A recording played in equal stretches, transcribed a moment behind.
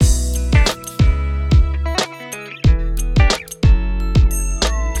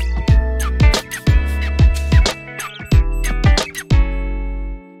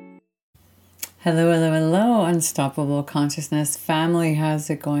Hello, hello, hello, Unstoppable Consciousness family. How's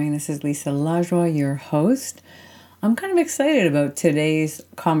it going? This is LaJoie, your host. I'm kind of excited about today's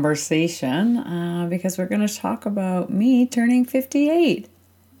conversation because we're going to talk about me turning 58.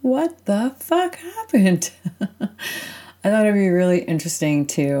 What the fuck happened? I thought it'd be really interesting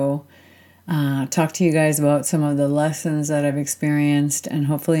to talk to you guys about some of the lessons that I've experienced and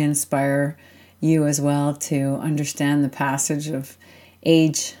hopefully inspire you as well to understand the passage of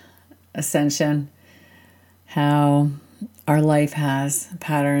age, ascension, how our life has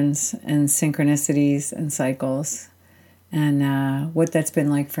patterns and synchronicities and cycles, and what that's been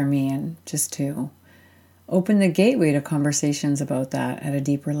like for me, and just to open the gateway to conversations about that at a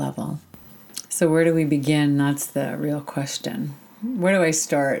deeper level. So where do we begin? That's the real question. Where do I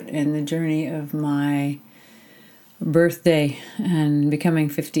start in the journey of my birthday and becoming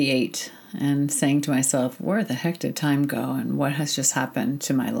 58 and saying to myself, where the heck did time go and what has just happened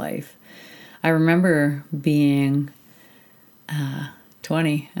to my life? I remember being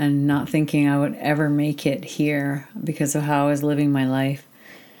 20 and not thinking I would ever make it here because of how I was living my life,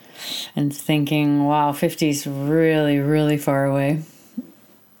 and thinking, wow, 50 is really, really far away,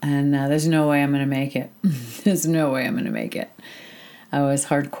 and there's no way I'm going to make it. There's no way I'm going to make it. I was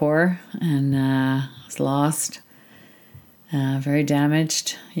hardcore and was lost, very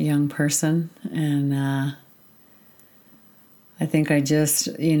damaged young person, and I think I just,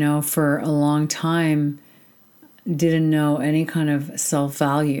 for a long time didn't know any kind of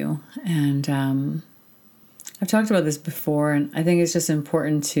self-value. And I've talked about this before, and I think it's just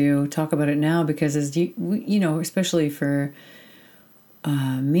important to talk about it now because, especially for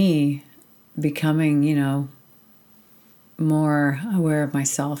me becoming, more aware of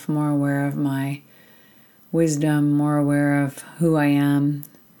myself, more aware of my wisdom, more aware of who I am,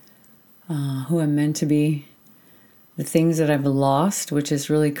 who I'm meant to be. The things that I've lost, which is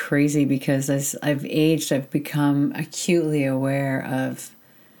really crazy because as I've aged, I've become acutely aware of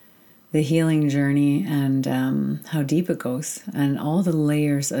the healing journey and how deep it goes and all the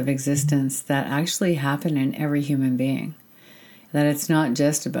layers of existence that actually happen in every human being. That it's not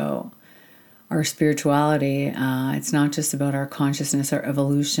just about our spirituality, it's not just about our consciousness, our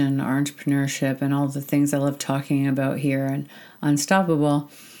evolution, our entrepreneurship, and all the things I love talking about here and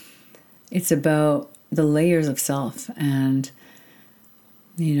Unstoppable. It's about the layers of self and,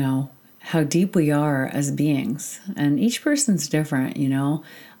 how deep we are as beings. And each person's different,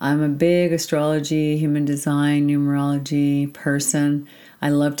 I'm a big astrology, human design, numerology person. I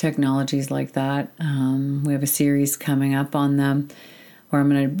love technologies like that. We have a series coming up on them where I'm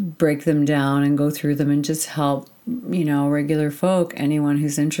going to break them down and go through them and just help, regular folk, anyone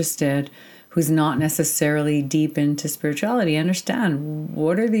who's interested, who's not necessarily deep into spirituality, understand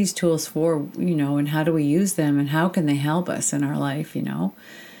what are these tools for, and how do we use them and how can they help us in our life,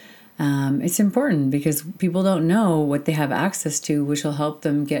 It's important because people don't know what they have access to, which will help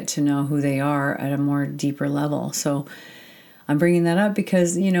them get to know who they are at a more deeper level. So I'm bringing that up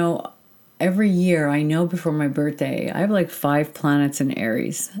because, every year I know before my birthday, I have like 5 planets in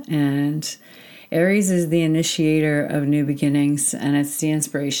Aries, and Aries is the initiator of new beginnings, and it's the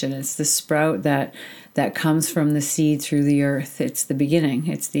inspiration. It's the sprout that comes from the seed through the earth. It's the beginning.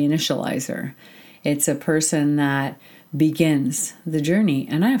 It's the initializer. It's a person that begins the journey.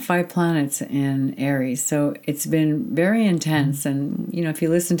 And I have 5 planets in Aries, so it's been very intense. And if you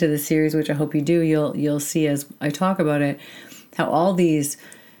listen to the series, which I hope you do, you'll see as I talk about it, how all these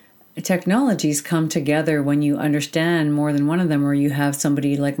technologies come together when you understand more than one of them, or you have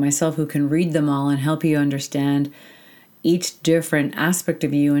somebody like myself who can read them all and help you understand each different aspect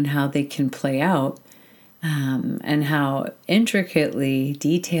of you and how they can play out, and how intricately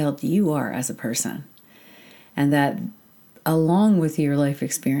detailed you are as a person. And that along with your life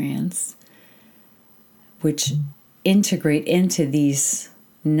experience, which integrate into these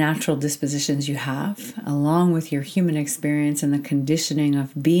natural dispositions you have, along with your human experience and the conditioning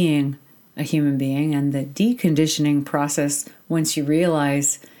of being a human being and the deconditioning process. Once you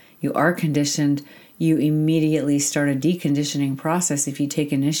realize you are conditioned, you immediately start a deconditioning process if you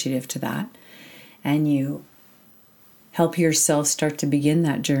take initiative to that, and you help yourself start to begin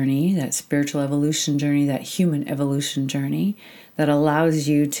that journey, that spiritual evolution journey, that human evolution journey that allows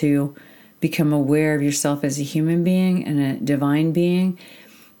you to become aware of yourself as a human being and a divine being,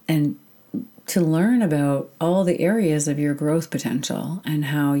 and to learn about all the areas of your growth potential and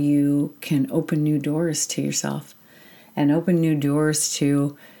how you can open new doors to yourself and open new doors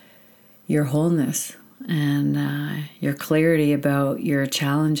to your wholeness and your clarity about your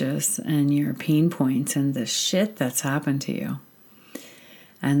challenges and your pain points and the shit that's happened to you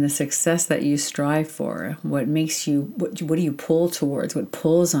and the success that you strive for. What makes you, what do you pull towards? What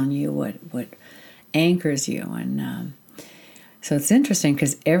pulls on you? What anchors you. And so it's interesting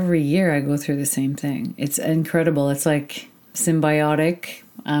because every year I go through the same thing. It's incredible. It's like symbiotic.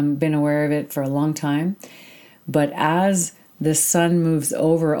 I've been aware of it for a long time. But as the sun moves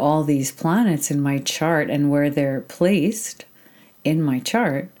over all these planets in my chart and where they're placed in my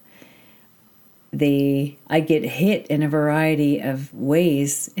chart, I get hit in a variety of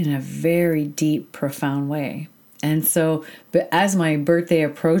ways in a very deep, profound way. And so, but as my birthday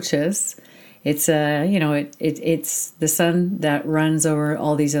approaches, it's it's the sun that runs over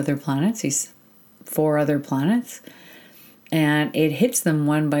all these other planets, these 4 other planets, and it hits them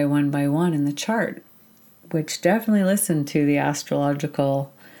one by one in the chart, which definitely listen to the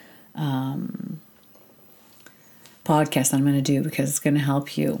astrological podcast I'm going to do, because it's going to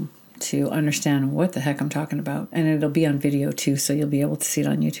help you to understand what the heck I'm talking about. And it'll be on video too, so you'll be able to see it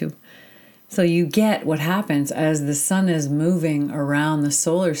on YouTube. So you get what happens as the sun is moving around the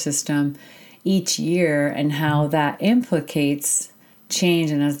solar system each year and how that implicates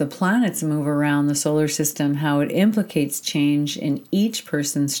change. And as the planets move around the solar system, how it implicates change in each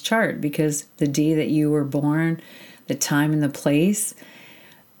person's chart, because the day that you were born, the time and the place,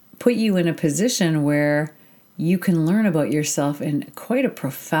 put you in a position where you can learn about yourself in quite a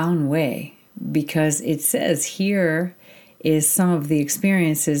profound way, because it says here is some of the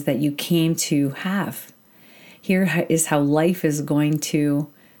experiences that you came to have. Here is how life is going to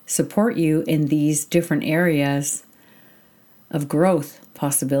support you in these different areas of growth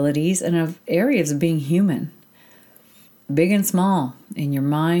possibilities and of areas of being human, big and small, in your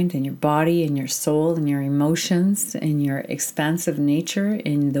mind, in your body, in your soul, in your emotions, in your expansive nature,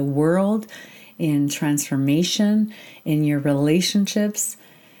 in the world, in transformation, in your relationships.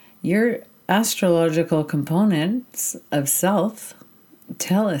 Your astrological components of self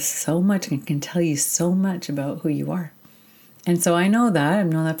tell us so much and can tell you so much about who you are. And so I know that.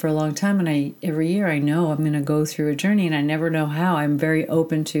 I've known that for a long time. And every year I know I'm going to go through a journey, and I never know how. I'm very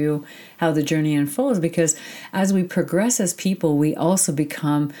open to how the journey unfolds, because as we progress as people, we also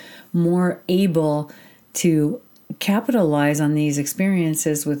become more able to capitalize on these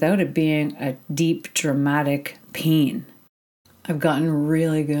experiences without it being a deep, dramatic pain. I've gotten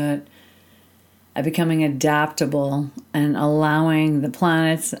really good at becoming adaptable and allowing the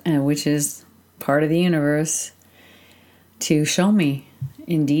planets, which is part of the universe, to show me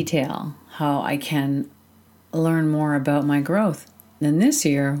in detail how I can learn more about my growth. And this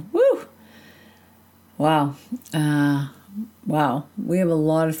year, wow, we have a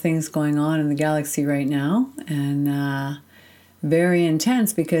lot of things going on in the galaxy right now, and very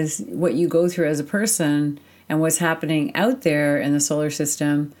intense, because what you go through as a person and what's happening out there in the solar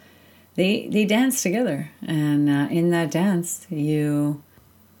system, they dance together. And in that dance, you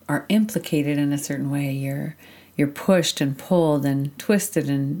are implicated in a certain way. You're pushed and pulled and twisted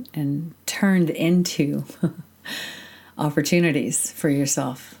and turned into opportunities for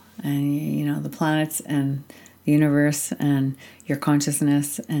yourself. And, the planets and the universe and your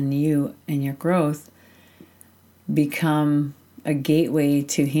consciousness and you and your growth become a gateway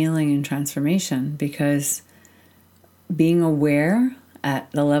to healing and transformation, because being aware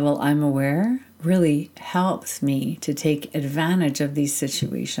at the level I'm aware really helps me to take advantage of these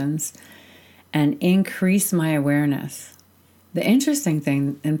situations and increase my awareness. The interesting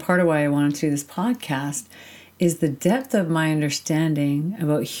thing, and part of why I wanted to do this podcast, is the depth of my understanding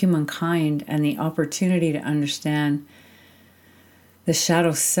about humankind and the opportunity to understand the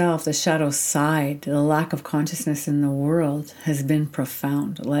shadow self, the shadow side, the lack of consciousness in the world has been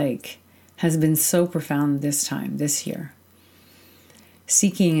profound, has been so profound this year.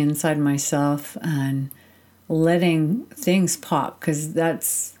 Seeking inside myself and letting things pop, because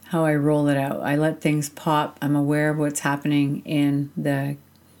that's how I roll it out. I let things pop. I'm aware of what's happening in the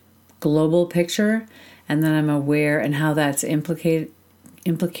global picture, and then I'm aware and how that's implicated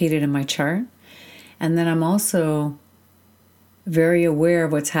in my chart. And then I'm also very aware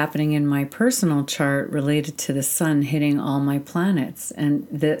of what's happening in my personal chart related to the sun hitting all my planets, and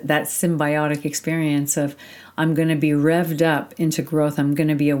that symbiotic experience of I'm going to be revved up into growth. I'm going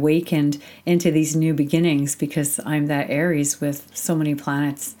to be awakened into these new beginnings, because I'm that Aries with so many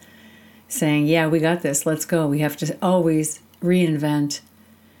planets saying, yeah, we got this. Let's go. We have to always reinvent,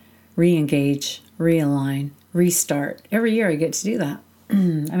 re-engage, realign, restart. Every year I get to do that.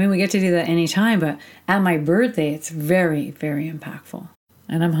 We get to do that anytime, but at my birthday, it's very, very impactful.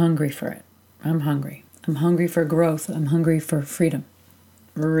 And I'm hungry for it. I'm hungry. I'm hungry for growth. I'm hungry for freedom.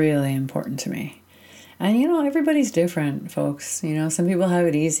 Really important to me. And, everybody's different, folks. Some people have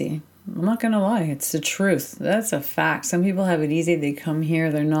it easy. I'm not going to lie. It's the truth. That's a fact. Some people have it easy. They come here.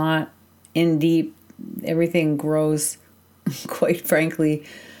 They're not in deep. Everything grows, quite frankly,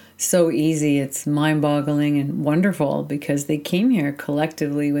 so easy. It's mind-boggling and wonderful because they came here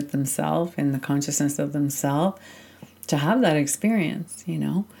collectively with themselves and the consciousness of themselves to have that experience,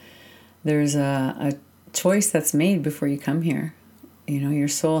 There's a choice that's made before you come here. Your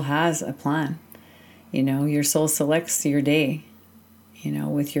soul has a plan. Your soul selects your day,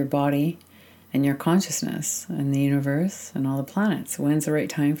 with your body and your consciousness and the universe and all the planets. When's the right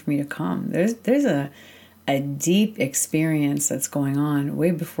time for me to come? There's a deep experience that's going on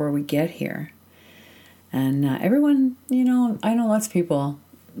way before we get here. And everyone, I know lots of people,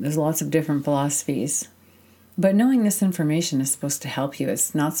 there's lots of different philosophies. But knowing this information is supposed to help you.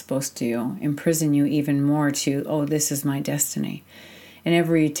 It's not supposed to imprison you even more to, oh, this is my destiny. In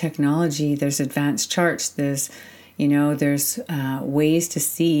every technology, there's advanced charts. There's ways to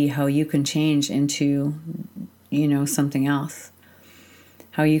see how you can change into, something else.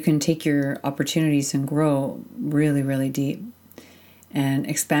 How you can take your opportunities and grow really, really deep. And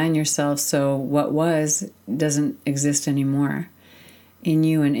expand yourself so what was doesn't exist anymore in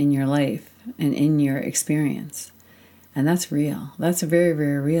you and in your life and in your experience. And that's real. That's very,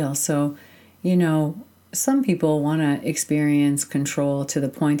 very real. So, some people want to experience control to the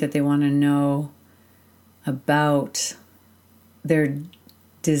point that they want to know about their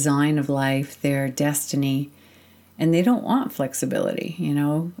design of life, their destiny, and they don't want flexibility,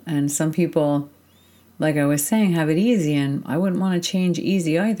 And some people, like I was saying, have it easy, and I wouldn't want to change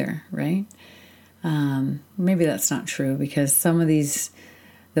easy either, right? Maybe that's not true because some of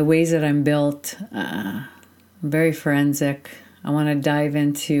the ways that I'm built, I'm very forensic. I want to dive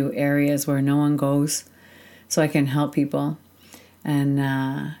into areas where no one goes so I can help people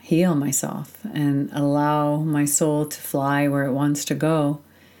and heal myself and allow my soul to fly where it wants to go.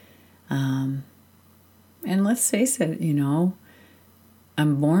 And let's face it,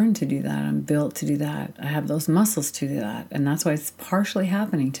 I'm born to do that. I'm built to do that. I have those muscles to do that. And that's why it's partially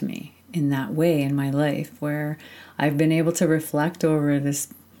happening to me in that way in my life, where I've been able to reflect over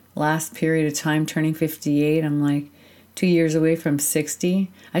this last period of time, turning 58. I'm like 2 years away from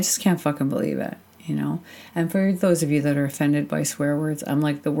 60. I just can't fucking believe it, And for those of you that are offended by swear words, I'm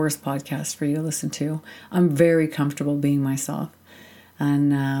like the worst podcast for you to listen to. I'm very comfortable being myself.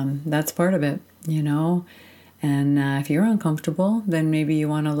 And that's part of it, And if you're uncomfortable, then maybe you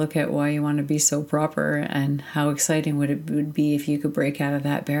want to look at why you want to be so proper and how exciting would be if you could break out of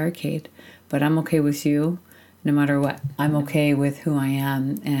that barricade. But I'm okay with you no matter what. I'm okay with who I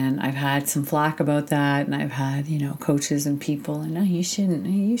am. And I've had some flack about that. And I've had, coaches and people. And no, you shouldn't.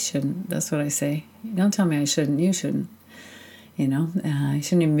 You shouldn't. That's what I say. Don't tell me I shouldn't. You shouldn't. I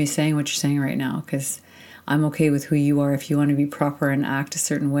shouldn't even be saying what you're saying right now because I'm okay with who you are if you want to be proper and act a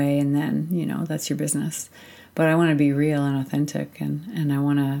certain way. And then, that's your business. But I want to be real and authentic. And I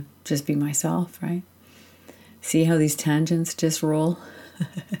want to just be myself, right? See how these tangents just roll?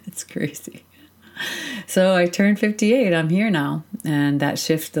 It's crazy. So I turned 58. I'm here now. And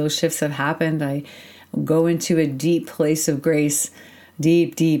those shifts have happened. I go into a deep place of grace,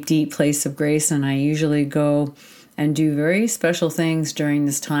 deep, deep, deep place of grace. And I usually go and do very special things during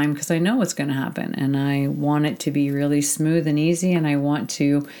this time because I know what's going to happen. And I want it to be really smooth and easy. And I want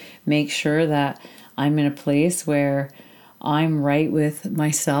to make sure that I'm in a place where I'm right with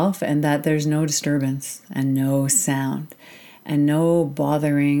myself and that there's no disturbance and no sound and no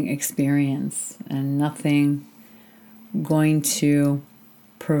bothering experience and nothing going to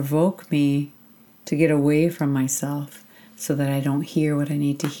provoke me to get away from myself so that I don't hear what I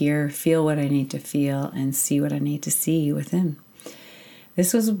need to hear, feel what I need to feel, and see what I need to see within.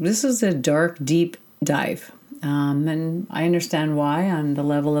 This was a dark, deep dive. And I understand why on the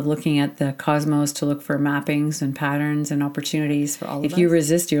level of looking at the cosmos to look for mappings and patterns and opportunities for all of us. If you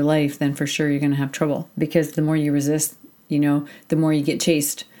resist your life, then for sure you're going to have trouble because the more you resist, the more you get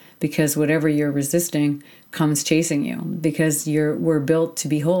chased because whatever you're resisting comes chasing you because we're built to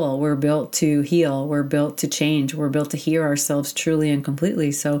be whole. We're built to heal. We're built to change. We're built to hear ourselves truly and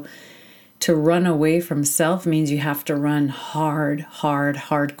completely. So to run away from self means you have to run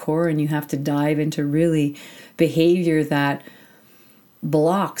hardcore, and you have to dive into really behavior that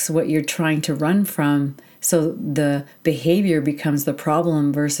blocks what you're trying to run from. So the behavior becomes the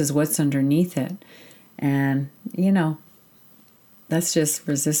problem versus what's underneath it. And, that's just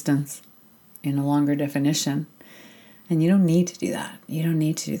resistance in a longer definition. And you don't need to do that. You don't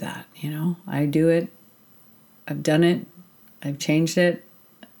need to do that. I do it. I've done it. I've changed it.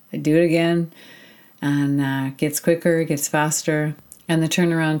 I do it again. And it gets quicker, it gets faster. And the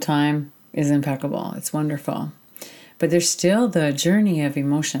turnaround time is impeccable. It's wonderful. But there's still the journey of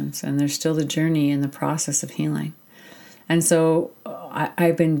emotions. And there's still the journey in the process of healing. And so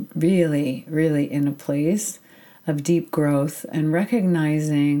I've been really, really in a place of deep growth and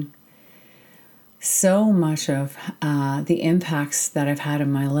recognizing so much of the impacts that I've had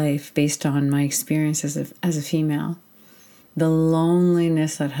in my life based on my experiences as a female. The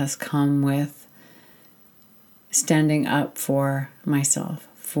loneliness that has come with standing up for myself,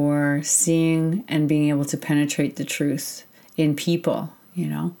 for seeing and being able to penetrate the truth in people,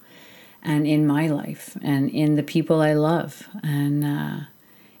 and in my life, and in the people I love, and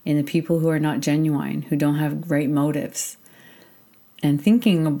in the people who are not genuine, who don't have right motives. And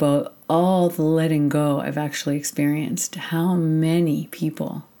thinking about all the letting go I've actually experienced, how many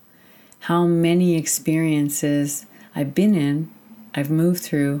people, how many experiences I've been in, I've moved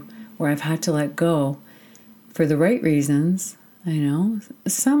through, where I've had to let go for the right reasons.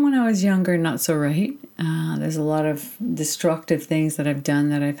 Some when I was younger, not so right. There's a lot of destructive things that I've done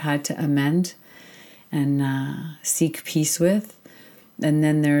that I've had to amend and seek peace with. And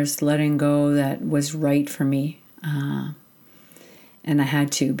then there's letting go that was right for me. And I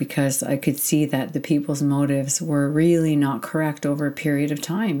had to, because I could see that the people's motives were really not correct over a period of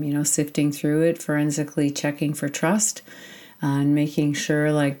time, sifting through it, forensically checking for trust, and making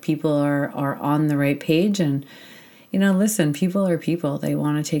sure like people are on the right page. And, listen, people are people. They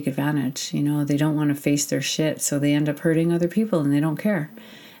want to take advantage, they don't want to face their shit. So they end up hurting other people and they don't care.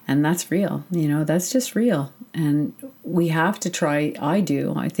 And that's real, that's just real. And we have to try, I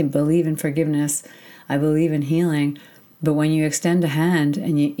believe in forgiveness. I believe in healing. But when you extend a hand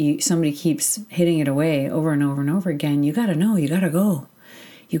and somebody keeps hitting it away over and over and over again, you got to know, you got to go.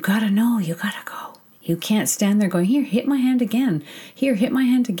 You got to know, you got to go. You can't stand there going, here, hit my hand again. Here, hit my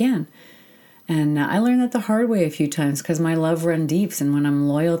hand again. And I learned that the hard way a few times because my love run deeps. And when I'm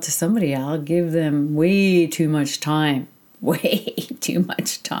loyal to somebody, I'll give them way too much time. Way too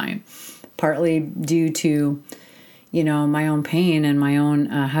much time. Partly due to, my own pain and my own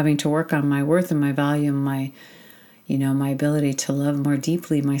having to work on my worth and my value and my ability to love more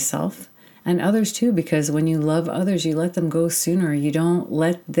deeply myself and others too, because when you love others, you let them go sooner. You don't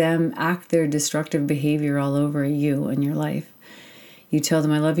let them act their destructive behavior all over you and your life. You tell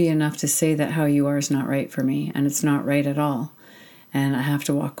them, I love you enough to say that how you are is not right for me, and it's not right at all. And I have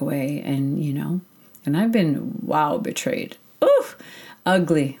to walk away, and and I've been, betrayed. Oof,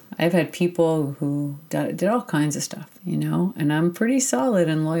 ugly. I've had people who did all kinds of stuff, and I'm a pretty solid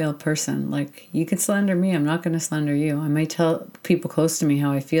and loyal person. Like, you can slander me, I'm not going to slander you. I might tell people close to me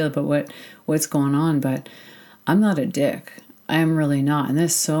how I feel about what's going on, but I'm not a dick. I am really not. And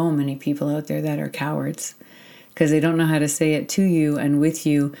there's so many people out there that are cowards because they don't know how to say it to you and with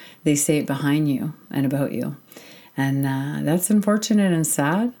you. They say it behind you and about you. And that's unfortunate and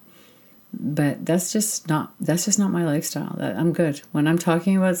sad. But that's just not my lifestyle. I'm good. When I'm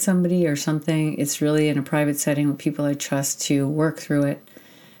talking about somebody or something, it's really in a private setting with people I trust to work through it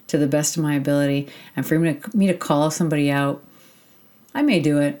to the best of my ability. And for me to call somebody out, I may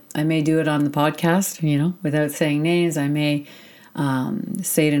do it. I may do it on the podcast, without saying names. I may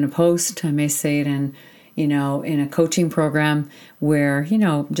say it in a post. I may say it in a coaching program where,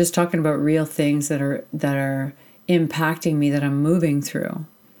 just talking about real things that are impacting me, that I'm moving through.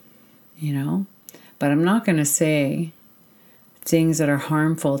 But I'm not going to say things that are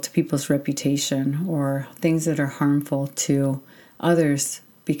harmful to people's reputation or things that are harmful to others,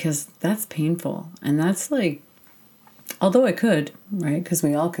 because that's painful. And that's like, although I could, right? Because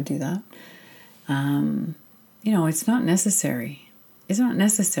we all could do that. It's not necessary. It's not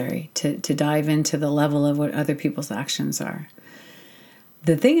necessary to dive into the level of what other people's actions are.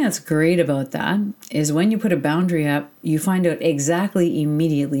 The thing that's great about that is when you put a boundary up, you find out exactly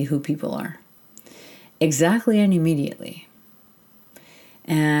immediately who people are. Exactly and immediately.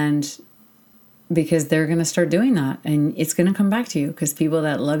 And because they're going to start doing that, and it's going to come back to you, because people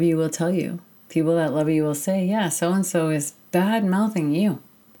that love you will tell you. People that love you will say, yeah, so-and-so is bad-mouthing you.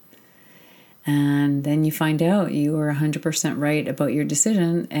 And then you find out you were 100% right about your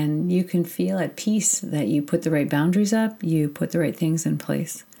decision, and you can feel at peace that you put the right boundaries up, you put the right things in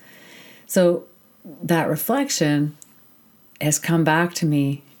place. So that reflection has come back to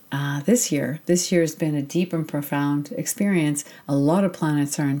me this year. This year has been a deep and profound experience. A lot of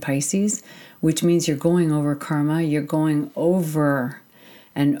planets are in Pisces, which means you're going over karma, you're going over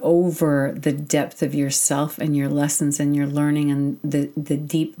and over the depth of yourself and your lessons and your learning and the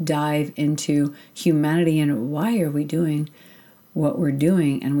deep dive into humanity and why are we doing what we're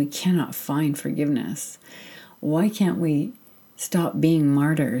doing and we cannot find forgiveness. Why can't we stop being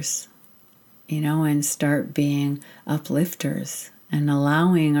martyrs, and start being uplifters and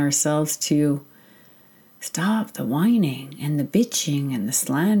allowing ourselves to stop the whining and the bitching and the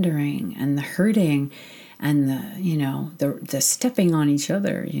slandering and the hurting and the stepping on each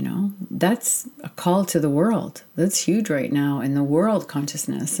other, that's a call to the world. That's huge right now in the world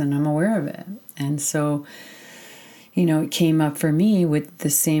consciousness, and I'm aware of it. And so, it came up for me with the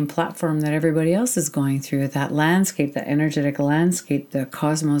same platform that everybody else is going through, that landscape, that energetic landscape the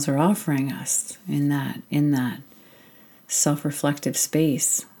cosmos are offering us in that self-reflective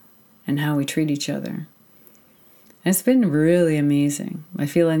space and how we treat each other. It's been really amazing. I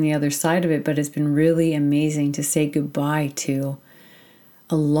feel on the other side of it, but it's been really amazing to say goodbye to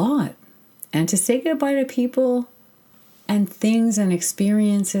a lot, and to say goodbye to people and things and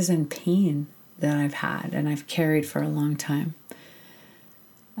experiences and pain that I've had and I've carried for a long time.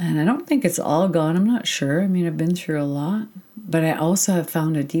 And I don't think it's all gone. I'm not sure. I mean, I've been through a lot, but I also have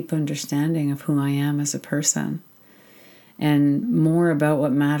found a deep understanding of who I am as a person, and more about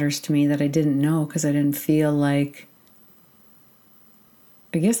what matters to me that I didn't know, because I didn't feel like,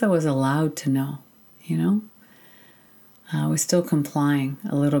 I guess I was allowed to know, I was still complying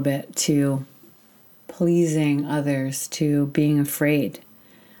a little bit to pleasing others, to being afraid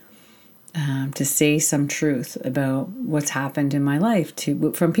to say some truth about what's happened in my life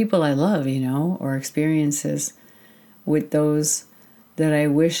from people I love, or experiences with those that I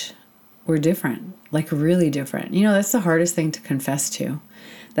wish were different, like really different. That's the hardest thing to confess to.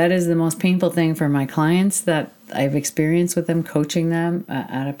 That is the most painful thing for my clients that I've experienced with them, coaching them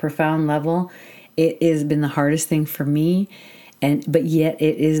at a profound level. It has been the hardest thing for me, but yet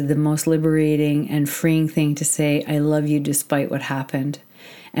it is the most liberating and freeing thing to say, I love you despite what happened.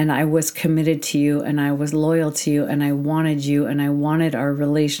 And I was committed to you, and I was loyal to you, and I wanted our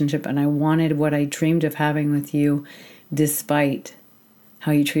relationship, and I wanted what I dreamed of having with you, despite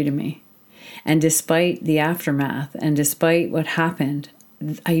how you treated me. And despite the aftermath, and despite what happened,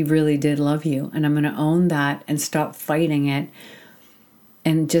 I really did love you, and I'm going to own that and stop fighting it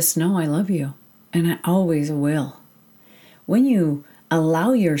and just know I love you, and I always will. When you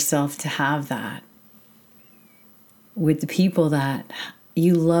allow yourself to have that with the people that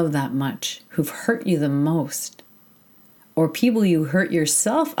you love that much, who've hurt you the most, or people you hurt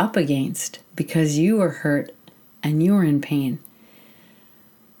yourself up against because you were hurt and you were in pain,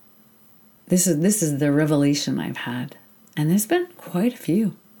 this is the revelation I've had. And there's been quite a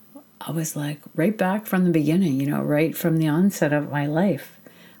few. I was like right back from the beginning, right from the onset of my life.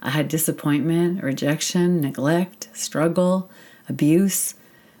 I had disappointment, rejection, neglect, struggle, abuse,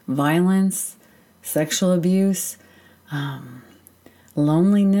 violence, sexual abuse,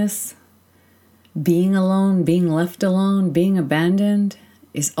 loneliness, being alone, being left alone, being abandoned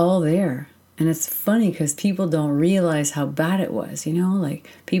is all there. And it's funny because people don't realize how bad it was, like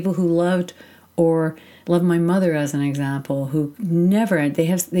people who loved my mother as an example, who never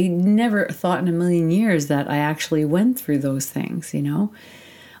thought in a million years that I actually went through those things,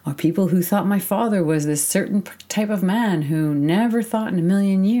 or people who thought my father was this certain type of man who never thought in a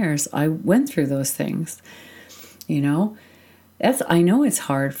million years I went through those things, I know it's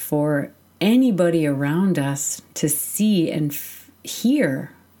hard for anybody around us to see and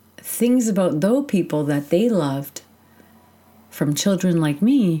hear things about those people that they loved from children like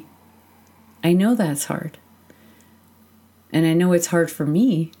me. I know that's hard. And I know it's hard for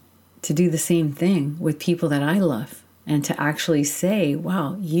me to do the same thing with people that I love, and to actually say,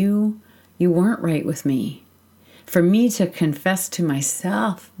 wow, you weren't right with me. For me to confess to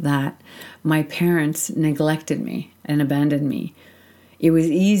myself that my parents neglected me and abandoned me, it was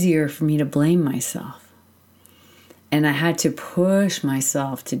easier for me to blame myself. And I had to push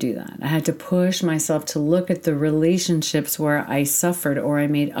myself to do that. I had to push myself to look at the relationships where I suffered or I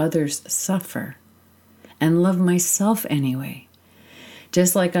made others suffer, and love myself anyway.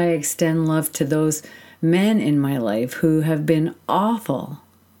 Just like I extend love to those men in my life who have been awful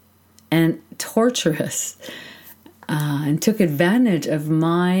and torturous and took advantage of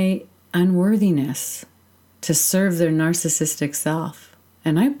my unworthiness to serve their narcissistic self.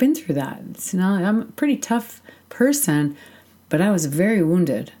 And I've been through that. I'm a pretty tough person, but I was very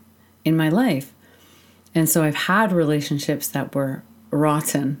wounded in my life. And so I've had relationships that were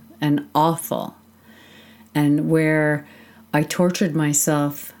rotten and awful, and where I tortured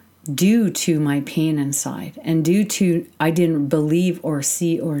myself due to my pain inside, and due to I didn't believe or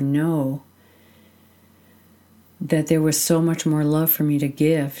see or know that there was so much more love for me to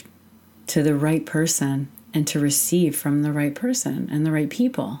give to the right person and to receive from the right person and the right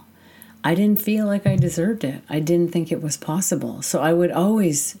people. I didn't feel like I deserved it. I didn't think it was possible. So I would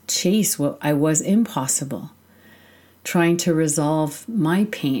always chase what I was impossible, trying to resolve my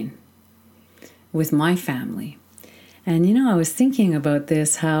pain with my family. And I was thinking about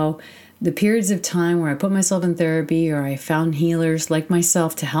this, how the periods of time where I put myself in therapy or I found healers like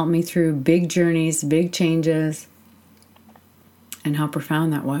myself to help me through big journeys, big changes, and how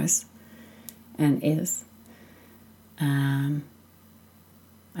profound that was and is. And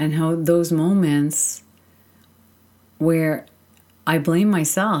how those moments where I blame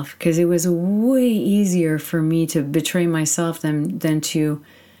myself, because it was way easier for me to betray myself than to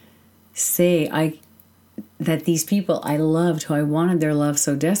say that these people I loved, who I wanted their love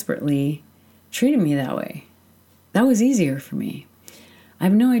so desperately, treated me that way. That was easier for me. I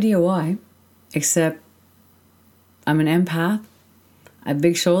have no idea why, except I'm an empath. I have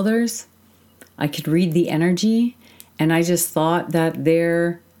big shoulders. I could read the energy, and I just thought that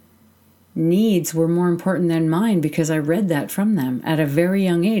their needs were more important than mine because I read that from them at a very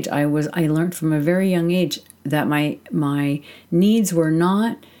young age. I learned from a very young age that my needs were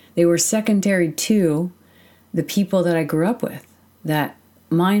not, they were secondary to the people that I grew up with, that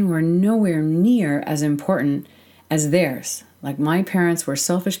mine were nowhere near as important as theirs. Like, my parents were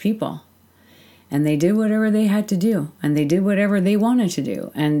selfish people, and they did whatever they had to do, and they did whatever they wanted to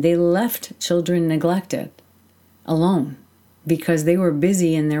do, and they left children neglected, alone, because they were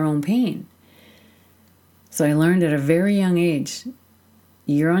busy in their own pain. So I learned at a very young age,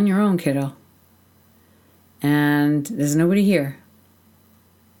 you're on your own, kiddo. And there's nobody here.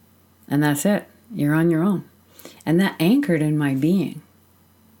 And that's it. You're on your own. And that anchored in my being.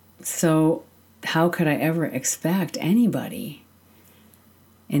 So how could I ever expect anybody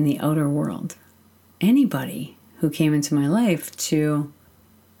in the outer world, anybody who came into my life, to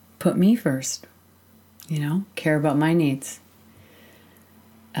put me first, care about my needs?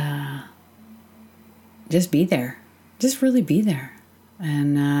 Just be there. Just really be there.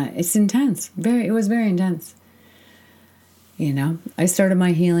 And it's intense. It was very intense. I started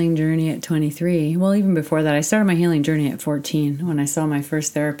my healing journey at 23. Well, even before that, I started my healing journey at 14 when I saw my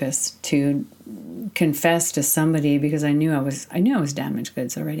first therapist to confess to somebody, because I knew I was damaged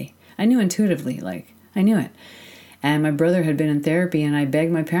goods already. I knew intuitively, I knew it. And my brother had been in therapy, and I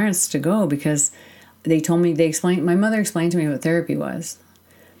begged my parents to go because my mother explained to me what therapy was.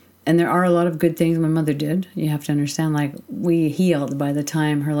 And there are a lot of good things my mother did. You have to understand, we healed by the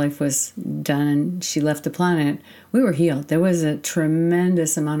time her life was done and she left the planet. We were healed. There was a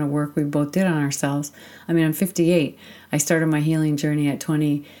tremendous amount of work we both did on ourselves. I'm 58. I started my healing journey at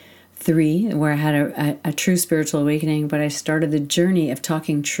 23, where I had a true spiritual awakening, but I started the journey of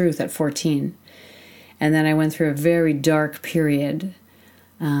talking truth at 14. And then I went through a very dark period.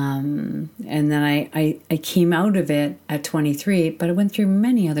 And then I came out of it at 23, but I went through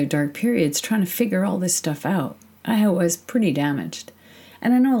many other dark periods trying to figure all this stuff out. I was pretty damaged.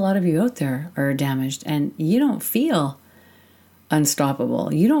 And I know a lot of you out there are damaged, and you don't feel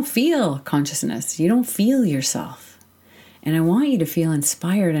unstoppable. You don't feel consciousness. You don't feel yourself. And I want you to feel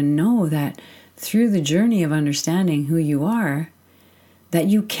inspired and know that through the journey of understanding who you are, that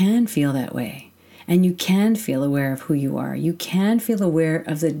you can feel that way. And you can feel aware of who you are. You can feel aware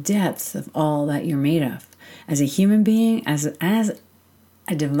of the depths of all that you're made of. As a human being, as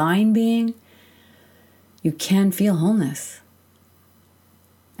a divine being, you can feel wholeness.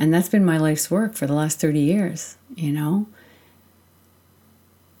 And that's been my life's work for the last 30 years,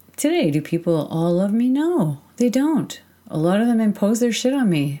 Today, do people all love me? No, they don't. A lot of them impose their shit on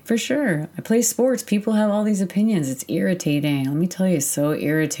me, for sure. I play sports. People have all these opinions. It's irritating. Let me tell you, it's so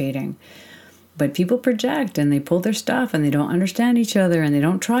irritating. But people project, and they pull their stuff, and they don't understand each other, and they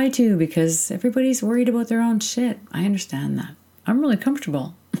don't try to, because everybody's worried about their own shit. I understand that. I'm really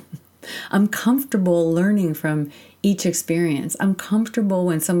comfortable. I'm comfortable learning from each experience. I'm comfortable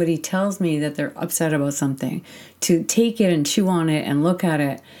when somebody tells me that they're upset about something, to take it and chew on it and look at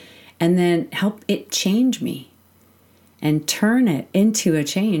it, and then help it change me and turn it into a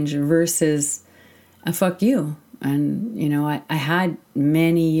change versus a fuck you. And, I had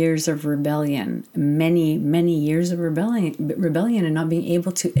many years of rebellion, many years of rebellion and not being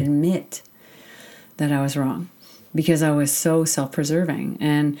able to admit that I was wrong because I was so self-preserving.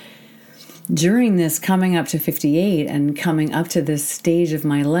 And during this coming up to 58 and coming up to this stage of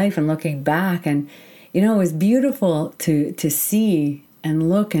my life and looking back, and, it was beautiful to see and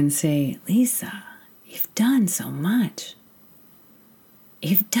look and say, Lisa, you've done so much.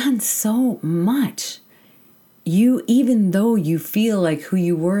 You've done so much. Even though you feel like who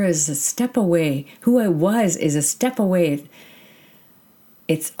you were is a step away, who I was is a step away,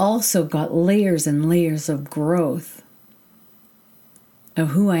 it's also got layers and layers of growth of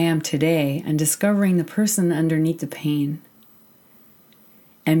who I am today, and discovering the person underneath the pain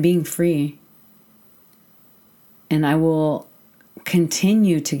and being free. And I will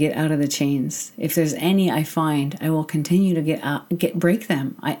continue to get out of the chains. If there's any I find, I will continue to break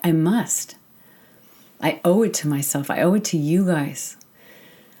them. I must. I owe it to myself. I owe it to you guys.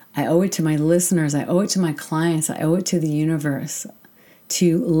 I owe it to my listeners. I owe it to my clients. I owe it to the universe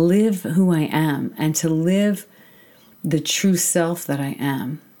to live who I am and to live the true self that I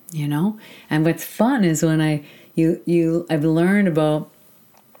am, you know? And what's fun is when I've learned about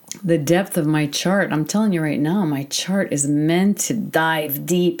the depth of my chart. I'm telling you right now, my chart is meant to dive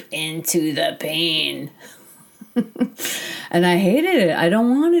deep into the pain. And I hated it. I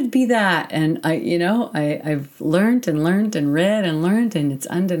don't want it to be that. And I've learned and learned and read and learned, and it's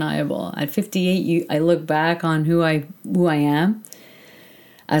undeniable. At 58, I look back on who I am.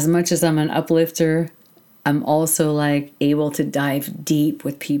 As much as I'm an uplifter, I'm also like able to dive deep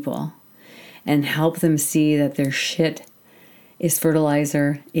with people and help them see that their shit is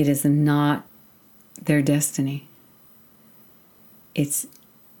fertilizer. It is not their destiny. It's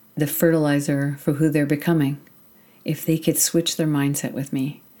the fertilizer for who they're becoming. If they could switch their mindset with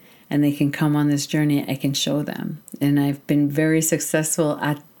me and they can come on this journey, I can show them. And I've been very successful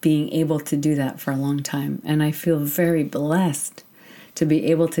at being able to do that for a long time. And I feel very blessed to be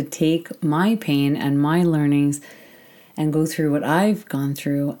able to take my pain and my learnings and go through what I've gone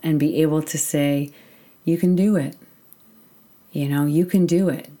through and be able to say, you can do it. You know, you can do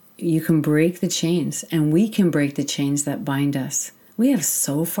it. You can break the chains, and we can break the chains that bind us. We have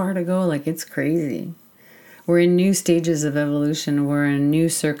so far to go, like it's crazy. We're in new stages of evolution. We're in new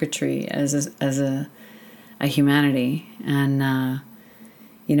circuitry as a humanity. And,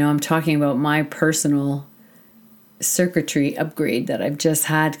 I'm talking about my personal circuitry upgrade that I've just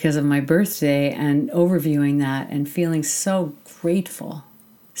had because of my birthday, and overviewing that and feeling so grateful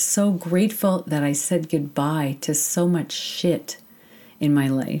that I said goodbye to so much shit in my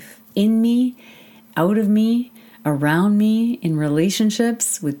life, in me, out of me, around me, in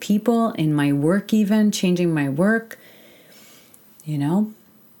relationships with people, in my work, even changing my work, and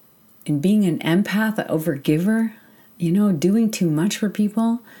being an empath, an overgiver, doing too much for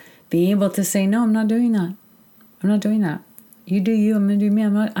people, being able to say, no, I'm not doing that. I'm not doing that. You do you, I'm going to do me.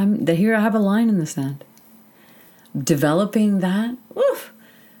 Here I have a line in the sand. Developing that, oof,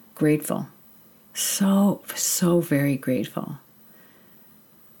 grateful. So very grateful.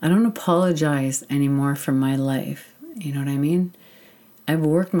 I don't apologize anymore for my life. You know what I mean? I've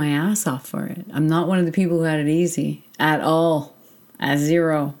worked my ass off for it. I'm not one of the people who had it easy at all, at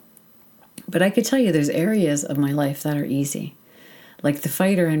zero. But I could tell you there's areas of my life that are easy. Like the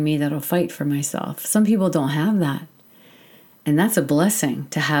fighter in me that'll fight for myself. Some people don't have that. And that's a blessing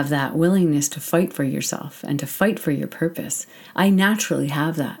to have that willingness to fight for yourself and to fight for your purpose. I naturally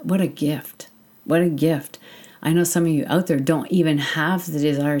have that. What a gift. What a gift. I know some of you out there don't even have the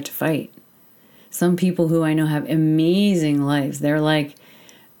desire to fight. Some people who I know have amazing lives. They're like,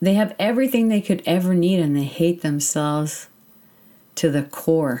 they have everything they could ever need and they hate themselves to the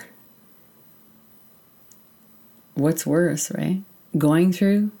core. What's worse, right? Going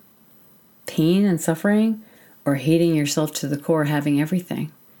through pain and suffering, or hating yourself to the core, having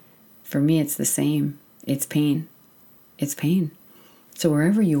everything. For me, it's the same. It's pain. It's pain. So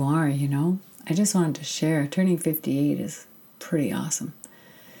wherever you are, I just wanted to share. Turning 58 is pretty awesome.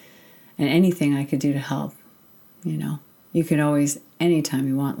 And anything I could do to help, you could always, anytime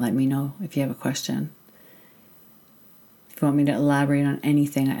you want, let me know if you have a question. If you want me to elaborate on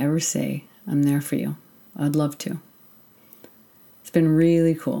anything I ever say, I'm there for you. I'd love to. It's been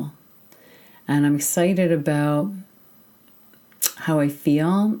really cool. And I'm excited about how I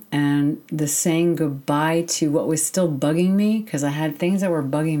feel and the saying goodbye to what was still bugging me, because I had things that were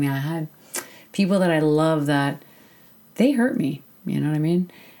bugging me. I had people that I love that they hurt me, you know what I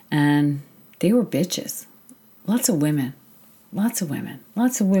mean? And they were bitches. Lots of women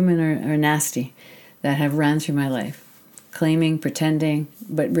are nasty that have ran through my life, claiming, pretending,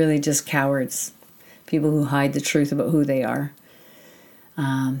 but really just cowards. People who hide the truth about who they are.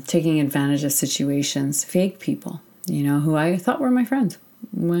 Taking advantage of situations, fake people, who I thought were my friends.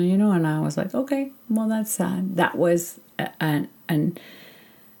 Well, and I was like, okay, well, that's sad. That was a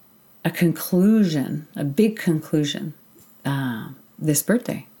conclusion, a big conclusion, this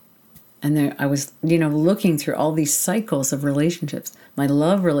birthday. And there I was, looking through all these cycles of relationships. My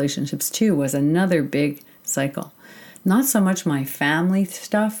love relationships, too, was another big cycle. Not so much my family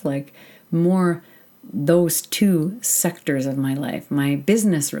stuff, like more those two sectors of my life. My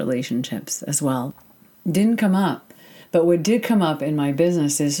business relationships as well didn't come up. But what did come up in my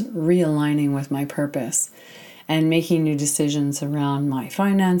business is realigning with my purpose and making new decisions around my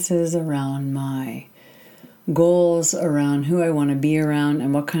finances, around my goals, around who I want to be around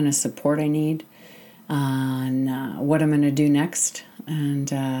and what kind of support I need. on what I'm going to do next, and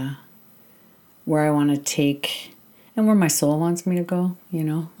where I want to take, and where my soul wants me to go,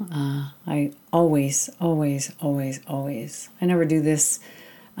 I always, I never do this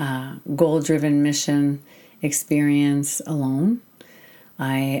goal-driven mission experience alone.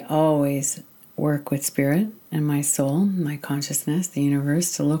 I always work with spirit and my soul, my consciousness, the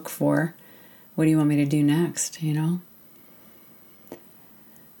universe, to look for, what do you want me to do next,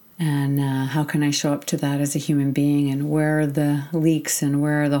 And how can I show up to that as a human being, and where are the leaks and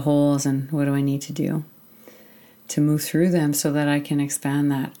where are the holes, and what do I need to do to move through them so that I can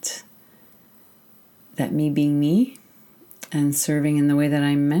expand that me being me and serving in the way that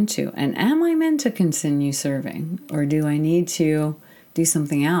I'm meant to. And am I meant to continue serving, or do I need to do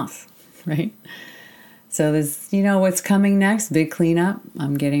something else, right? So there's, what's coming next, big cleanup.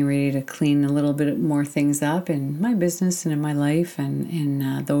 I'm getting ready to clean a little bit more things up in my business and in my life, and in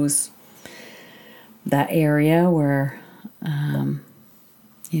that area where,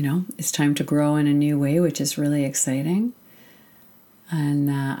 it's time to grow in a new way, which is really exciting.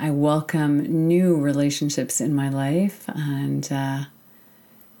 And I welcome new relationships in my life, and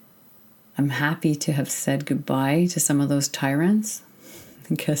I'm happy to have said goodbye to some of those tyrants.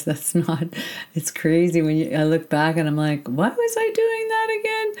 Because it's crazy when I look back and I'm like, why was I doing that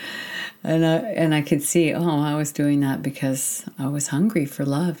again? And I could see, I was doing that because I was hungry for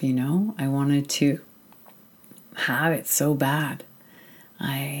love, I wanted to have it so bad.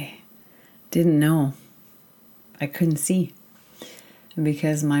 I didn't know. I couldn't see.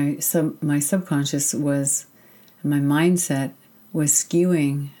 Because my subconscious was, my mindset was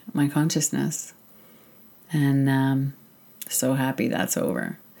skewing my consciousness. And so happy that's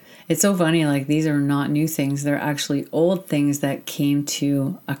over. It's so funny, like, these are not new things. They're actually old things that came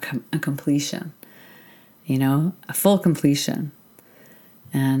to a completion, a full completion.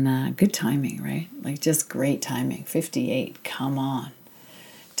 And good timing, right? Like, just great timing. 58, come on.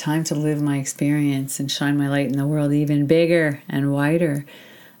 Time to live my experience and shine my light in the world even bigger and wider.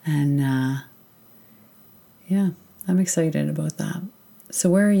 And I'm excited about that. So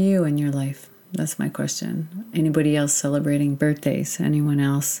where are you in your life? That's my question. Anybody else celebrating birthdays? Anyone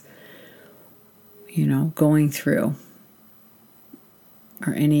else, going through?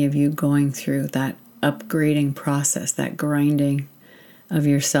 Or any of you going through that upgrading process, that grinding of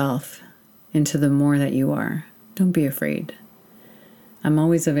yourself into the more that you are? Don't be afraid. I'm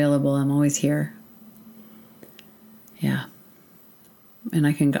always available. I'm always here. Yeah. And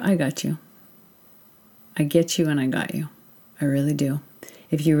I got you. I get you and I got you. I really do.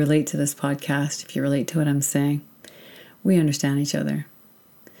 If you relate to this podcast, if you relate to what I'm saying, we understand each other.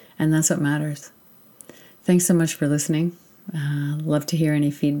 And that's what matters. Thanks so much for listening. Love to hear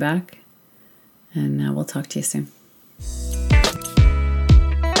any feedback. And we'll talk to you soon.